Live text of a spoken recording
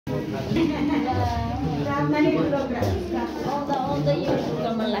all the years to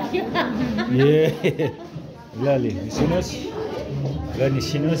come alive. ए ल नि सुन्नुहोस् ल नि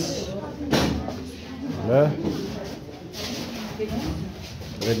सुन्नुहोस् ल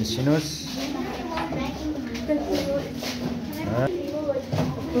ल नि सुन्नुहोस्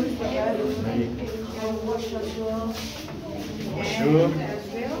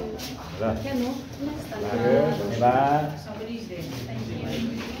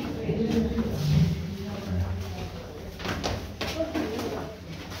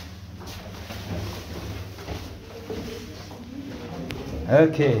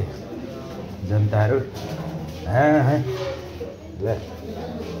ओके जनताहरू ल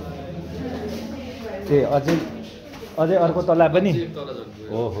ए अझै अर्को तला पनि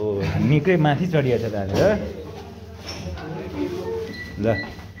ओहो निकै माथि चढिएको छ दाजु ल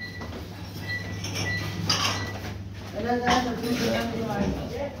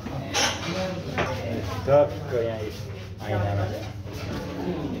टक्क यहाँ आइनामा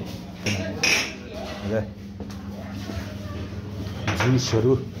ल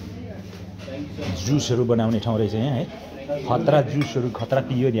जुसहरू बनाउने ठाउँ रहेछ यहाँ है खतरा जुसहरू खतरा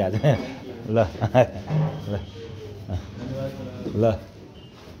पियो नि आज ल ल ल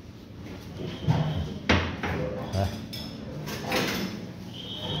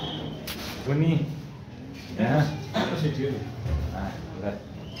कुनी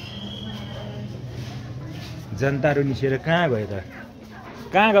जनताहरू निस्केर कहाँ गयो त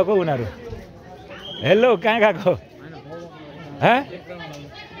कहाँ गएको उनीहरू हेलो कहाँ गएको ए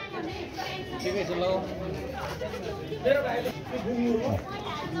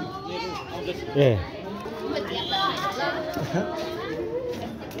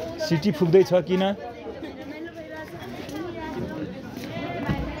सिटी फुक्दैछ किन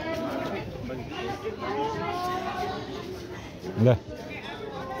ल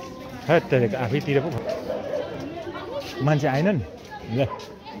हेत्तेरिका आफैतिर पो मान्छे आएनन् ल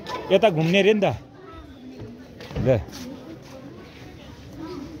यता घुम्ने रे नि त ल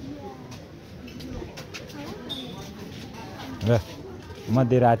ल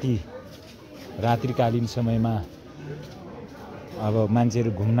रात्रिकालीन समयमा अब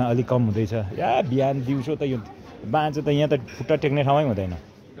मान्छेहरू घुम्न अलिक कम हुँदैछ या बिहान दिउँसो त यो बाँझो त यहाँ त खुट्टा टेक्ने ठाउँै हुँदैन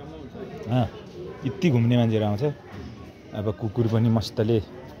यति घुम्ने मान्छेहरू आउँछ अब कुकुर पनि मस्तले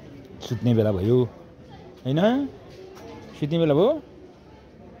सुत्ने बेला भयो हैन सुत्ने बेला भयो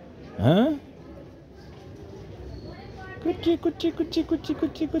कुची कुची कुची कुची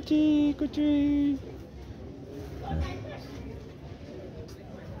कुची कुची कुची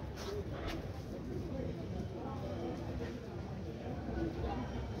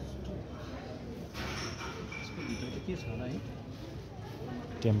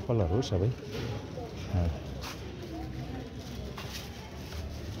टेम्पलहरू सबै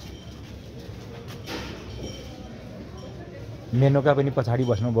मेनोका पनि पछाडि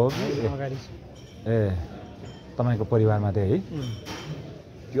बस्नुभयो कि ए तपाईँको परिवारमा चाहिँ है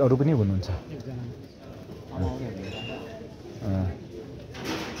कि अरू पनि हुनुहुन्छ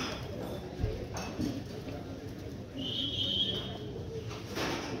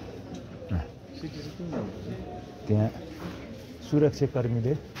त्यहाँ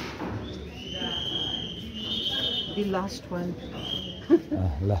सुरक्षाकर्मीले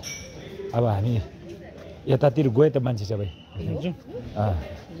ल अब हामी यतातिर गयो त मान्छे सबै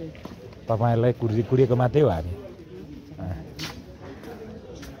तपाईँहरूलाई कुरेको मात्रै हो हामी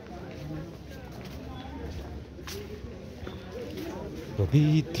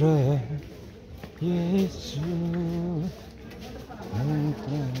पवित्र येशू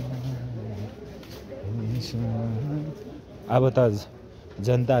अब त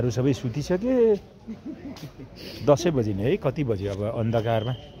जनताहरू सबै सुतिसके 10 बजी नै है कति बजी अब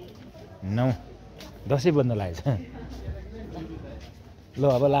अन्धकारमा 10 बज्न लागेछ ल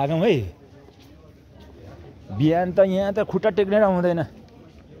अब लागौँ है बिहान त यहाँ त खुट्टा टेक्ने आउँदैन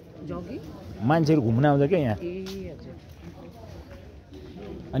मान्छेहरू घुम्न आउँछ क्या यहाँ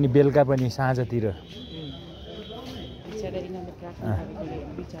अनि बेलुका पनि साँझतिर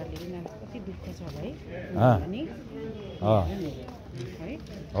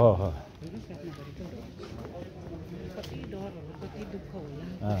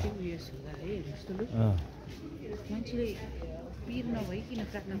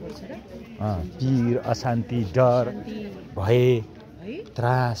पीर अशान्ति डर भय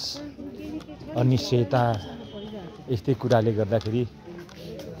त्रास अनिश्चयता यस्तै कुराले गर्दाखेरि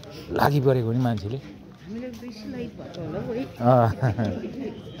लागि परेको नि मान्छेले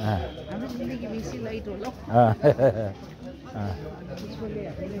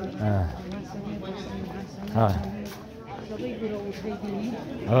सबै कुरो उठाइदिने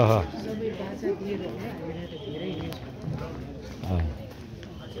सबै बाचा दिएर होला हामीलाई त धेरै नै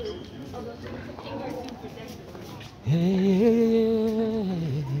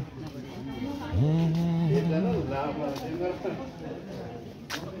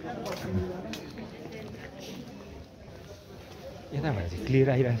यताबाट चाहिँ क्लियर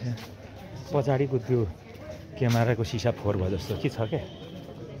आइरहेको छ पछाडिको त्यो क्यामेराको सिसा फोहोर भयो जस्तो के छ क्या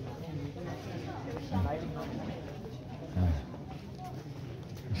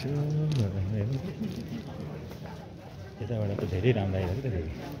यताबाट त धेरै राम्रो आइरहेको त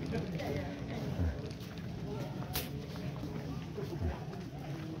फेरि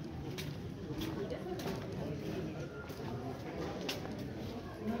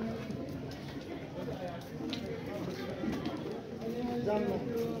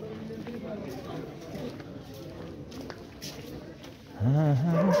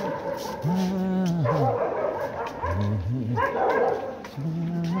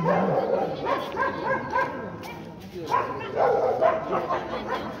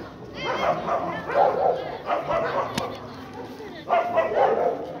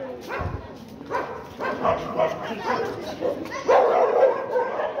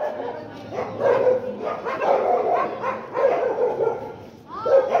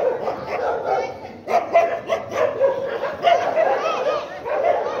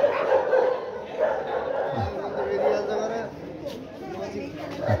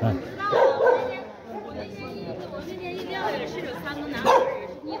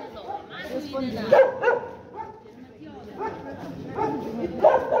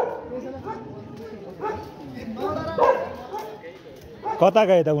कता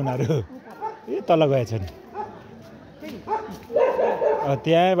गए त उनीहरू ए तल गएछन्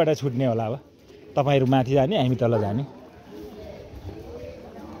त्यहाँबाट छुट्ने होला अब तपाईँहरू माथि जाने हामी तल जाने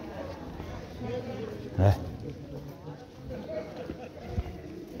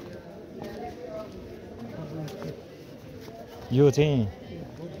यो चाहिँ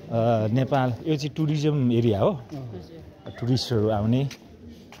नेपाल यो चाहिँ टुरिज्म एरिया हो टुरिस्टहरू आउने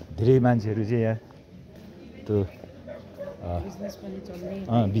धेरै मान्छेहरू चाहिँ यहाँ त्यो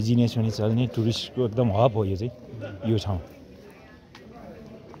बिजनेस पनि चल्ने टुरिस्टको एकदम हब हो यो चाहिँ यो ठाउँ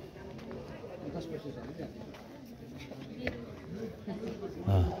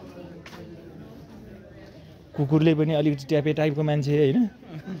कुकुरले पनि अलिकति ट्यापे टाइपको मान्छे होइन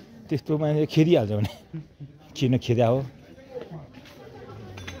त्यस्तो मान्छे खेदिहाल्छ भने किन खेदा हो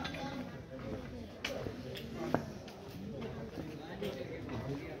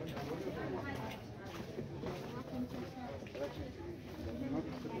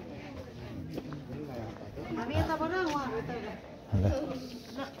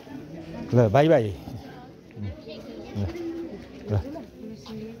ल बाई बाई ल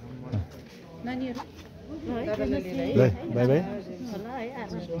बाई बाई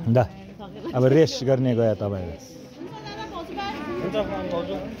ल अब रेस्ट गर्ने गयो तपाईँहरू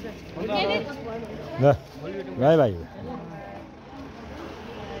ल by bye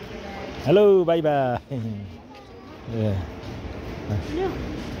hello by by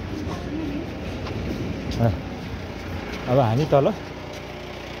अब हामी तल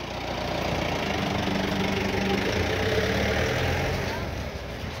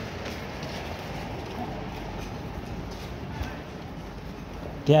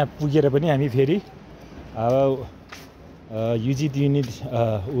त्यहाँ पुगेर पनि हामी फेरि अब युजित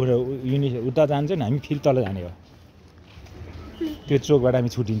युनिट उता जान्छ नि हामी फेरि तल जाने हो त्यो चोकबाट हामी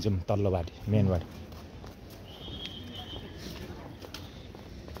छुट्टिन्छौँ तल्लो बाटो मेन बाटो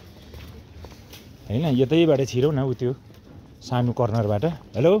होइन यतैबाट छिरौँ न उ त्यो सानो कर्नरबाट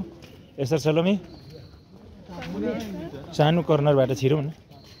हेलो यसर सलोमी सानो कर्नरबाट छिरौँ न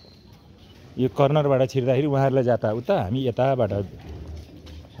यो कर्नरबाट छिर्दाखेरि उहाँहरूलाई जाता उता हामी यताबाट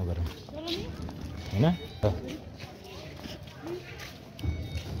गरौँ होइन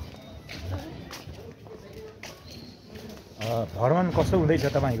भ्रमण कस्तो हुँदैछ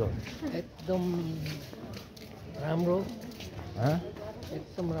तपाईँको एकदम राम्रो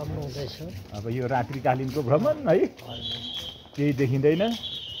एकदम राम्रो हुँदैछ अब यो रात्रिकालीनको भ्रमण है केही देखिँदैन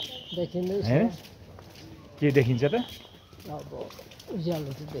देखिँदैछ के देखिन्छ त अब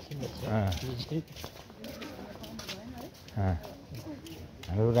उज्यालो चाहिँ देखिँदैछ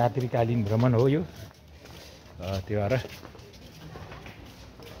हाम्रो रात्रिकालीन भ्रमण हो यो त्यो भएर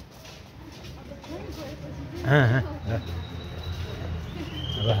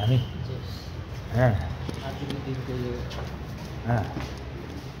अब हामी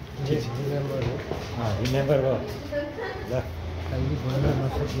रिमेम्बर भयो ल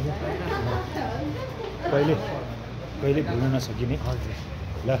कहिले भुल्न नसकिने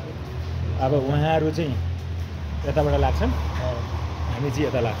ल अब उहाँहरू चाहिँ यताबाट लाग्छन् हामी चाहिँ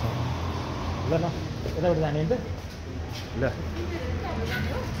यता लाग्छौँ ल न यताबाट जाने नि त ल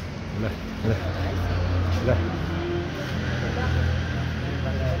ल ल ल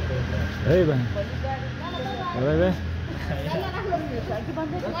है भाइ भाइ भाइ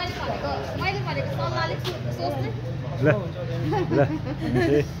ल ल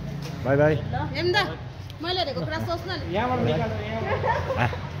बाई बाई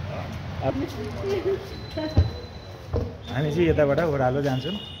हामी चाहिँ यताबाट ओह्रालो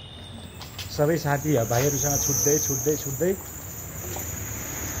जान्छौँ सबै साथी भाइहरूसँग छुट्दै छुट्दै छुट्दै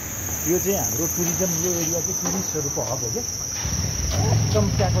यो चाहिँ हाम्रो टुरिज्म यो एरिया चाहिँ टुरिस्टहरूको हब हो क्या एकदम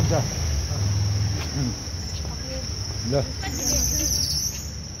त्यहाँको छ ल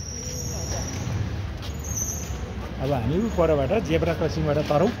अब हामी परबाट जेब्रा क्रसिङबाट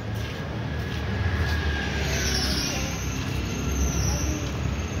तरौँ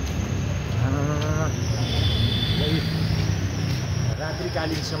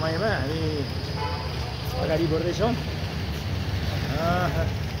रात्रिकालीन समयमा हामी अगाडि बढ्दैछौँ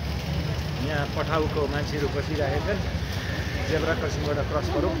यहाँ पठाउको मान्छेहरू बसिरहेका छन् जेब्रा क्रसिङबाट क्रस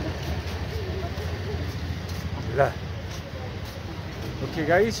गरौँ ल ओके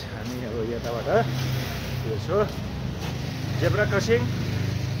गाइज हामी अब यताबाट यो छ जेब्रा क्रसिङ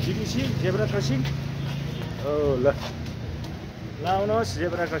जिबिसी जेब्रा क्रसिङ ओ ल आउनुहोस्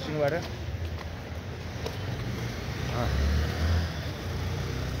जेब्रा क्रसिङबाट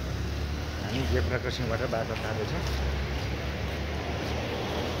हामी जेब्रा क्रसिङबाट बाटो तार्दैछौँ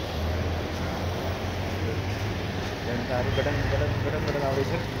जनताहरू गडन गडन गडन गडन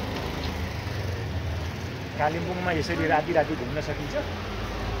आउँदैछ कालिम्पोङमा यसरी राति राति घुम्न सकिन्छ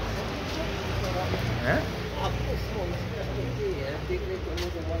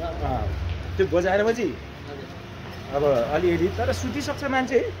त्यो बजारमा चाहिँ अब अलिअलि तर सुतिसक्छ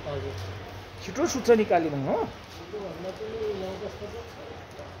मान्छे छिटो सुत्छ नि कालिम्पोङ हो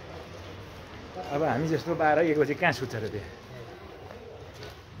अब हामी जस्तो 12-1 बजी कहाँ सुत्छ र त्यो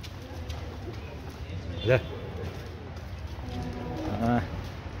ल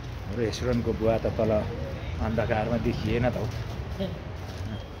हाम्रो रेस्टुरेन्टको बुवा त तल अन्धकारमा देखिएन त हौ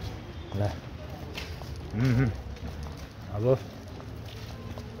ल अब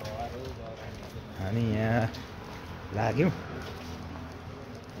हामी यहाँ लाग्यौँ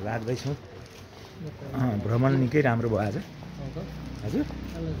लाग्दैछौँ भ्रमण निकै राम्रो भयो आज हजुर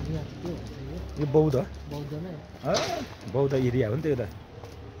यो बौद्ध बौद्ध एरिया हो नि त यो त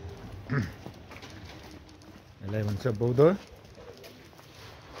यसलाई भन्छ बौद्ध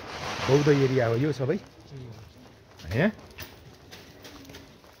एरिया हो यो सबै है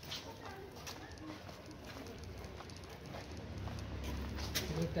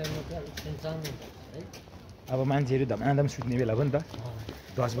अब मान्छेहरू धमाधम सुत्ने बेला हो नि त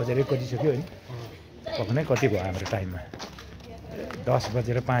 10 बजेर कतिसक्यो होइन पक्कै कति भयो हाम्रो टाइममा 10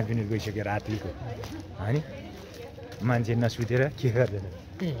 बजेर 5 मिनट गइसक्यो रातिको होइन मान्छे नसुतेर के गर्दैन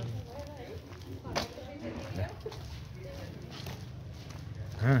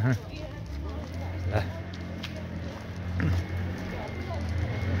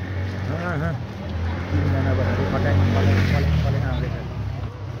तिनजना भनेर कटाइ आउँदैछ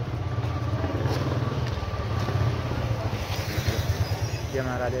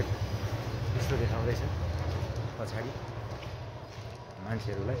क्यामेराले यस्तो देखाउँदैछ पछाडि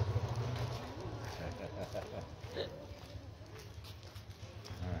मान्छेहरूलाई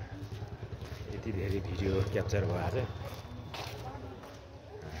यति धेरै भिडियो क्याप्चर भयो आज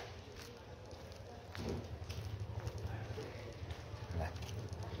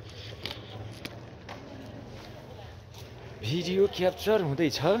भिडियो क्याप्चर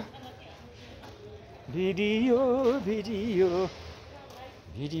हुँदैछ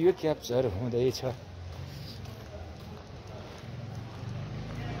भिडियो क्याप्चर हुँदैछ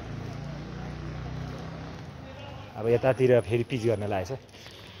अब यतातिर फेरि पिच गर्न लागेछ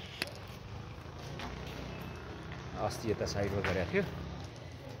अस्ति यता साइडमा गरेको थियो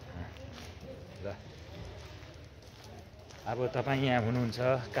ल अब तपाईँ यहाँ हुनुहुन्छ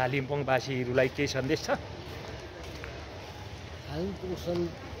कालिम्पोङवासीहरूलाई केही सन्देश छ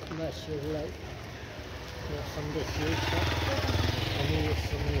कालिम्पोङवासीहरूलाई सन्देश यही छ हामी यस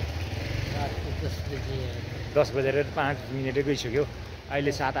समय रातको 10 बजे 10 बजेर 5 मिनटै गइसक्यो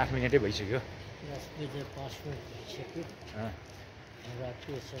अहिले 7-8 मिनटै भइसक्यो 10 बजे 5 मिनट भइसक्यो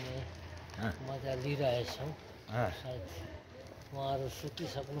रातको समय मजा लिइरहेछौँ सायद उहाँहरू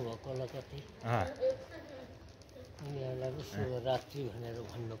सुतिसक्नु भएको होला कति उनीहरूलाई पनि शुभरात्रि भनेर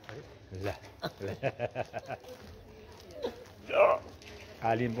भन्नु पर्यो ल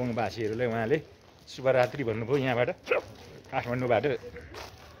कालिम्पोङवासीहरूलाई उहाँले शुभरात्रि भन्नुभयो यहाँबाट काठमाडौँबाट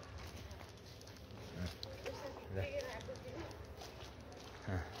ल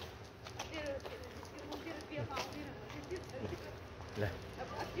ल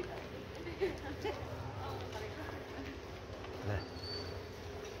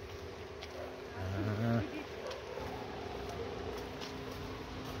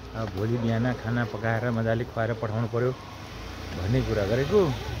अब भोलि बिहान खाना पकाएर मजाले खुवाएर पठाउनु पर्यो भन्ने कुरा गरेको।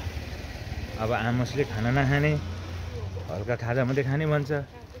 अब आमसले खाना नखाने, हल्का खाजा मात्रै खाने भन्छ।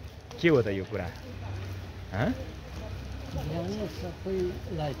 के हो त यो कुरा?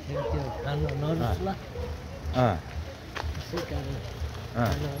 सबैलाई त्यो खानु नरुच्ला, त्यसै कारण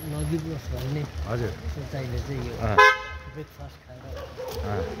नदिनुहोस् भन्ने हजुर सोचाइले चाहिँ यो ब्रेकफास्ट खाएर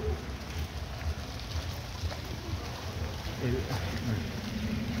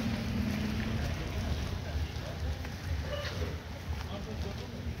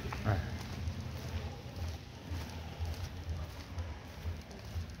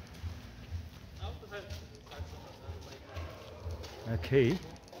Okay.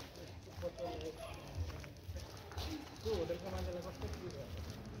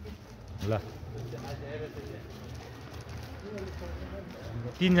 ल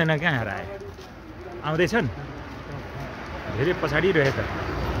 3 जना कहाँ हराए? आउँदैछन्? धेरै पछाडि रहे त।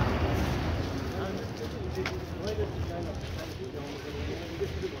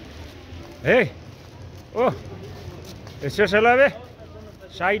 हे ओ यसो सला बे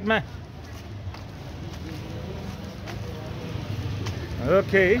साइडमा।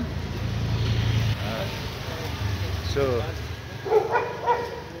 Okay. So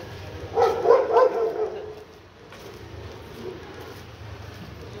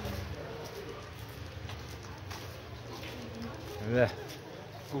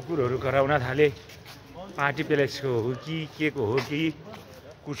कुकुरहरू कराउन थाले। पार्टी प्यालेसको हो कि के को हो कि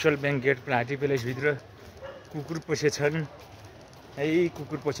कुशल ब्याङ्क गेट पार्टी प्यालेसभित्र कुकुर पसेछन्। है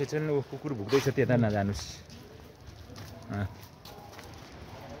कुकुर पसेछन्। ओ कुकुर भुक्दैछ, त्यता नजानुस्।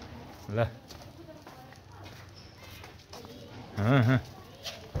 ल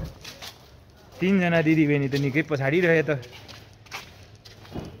 3 जना दिदीबहिनी त निकै पछाडि रहे त।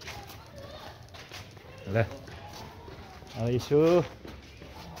 ल अब यसो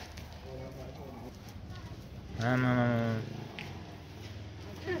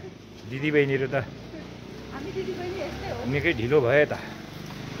दिदीबहिनीहरू त निकै ढिलो भयो त।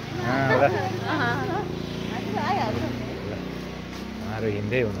 ल उहाँहरू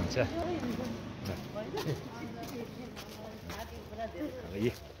हिँड्दै हुनुहुन्छ।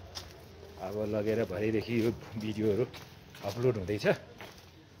 अब लगेर भरेदेखि यो भिडियोहरू अपलोड हुँदैछ।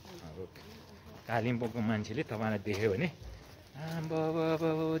 अब कालिम्पोङको मान्छेले तपाईँलाई देख्यो भने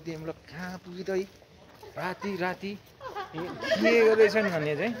तिम्रो कहाँ पुगिँदै राति राति के गर्दैछन्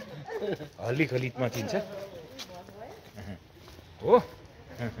भन्ने चाहिँ हल्लीखलित मचिन्छ। हो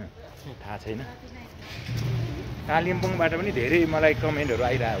थाहा छैन। कालिम्पोङबाट पनि धेरै मलाई कमेन्टहरू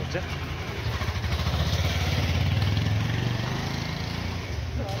आइरहेको हुन्छ।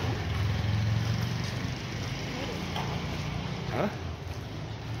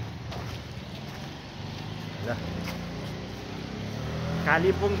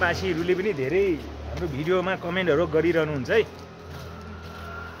 कालिम्पोङवासीहरूले पनि धेरै हाम्रो भिडियोमा कमेन्टहरू गरिरहनुहुन्छ है।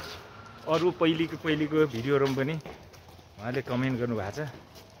 अरू पहिलेको भिडियोहरूमा पनि उहाँले कमेन्ट गर्नुभएको छ।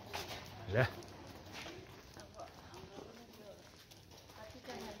 ल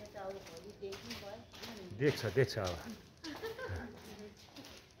देख्छ अब।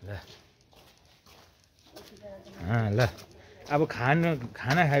 ल अब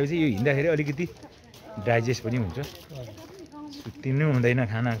खाना खाएपछि यो हिँड्दाखेरि अलिकति डाइजेस्ट पनि हुन्छ। सुत्तिनु हुँदैन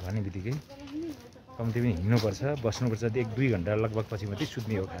खाना खाने बित्तिकै। कम्ती पनि हिँड्नुपर्छ, बस्नुपर्छ। 1-2 घन्टा लगभग पछि मात्रै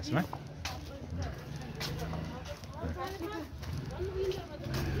सुत्ने हो खासमा।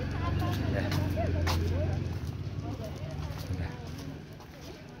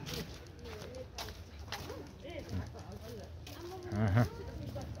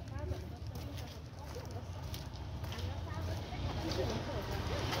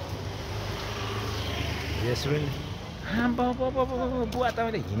 यसो बुवा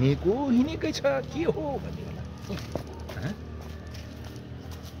तपाईँले हिँडेकै छ के हो भन्ने होला।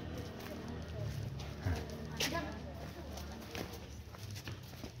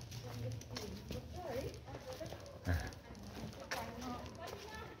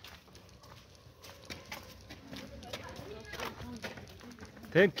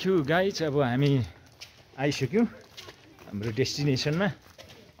 Thank you guys. अब हामी आइसक्यौँ हाम्रो डेस्टिनेसनमा।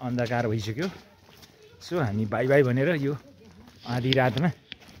 अन्धकार भइसक्यो। सो हामी बाई बाई भनेर यो आधी रातमा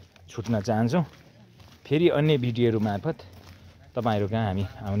छुट्न चाहन्छौँ। फेरि अन्य भिडियोहरू मार्फत तपाईँहरू कहाँ हामी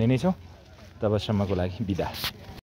आउने नै छौँ। तबसम्मको लागि बिदा।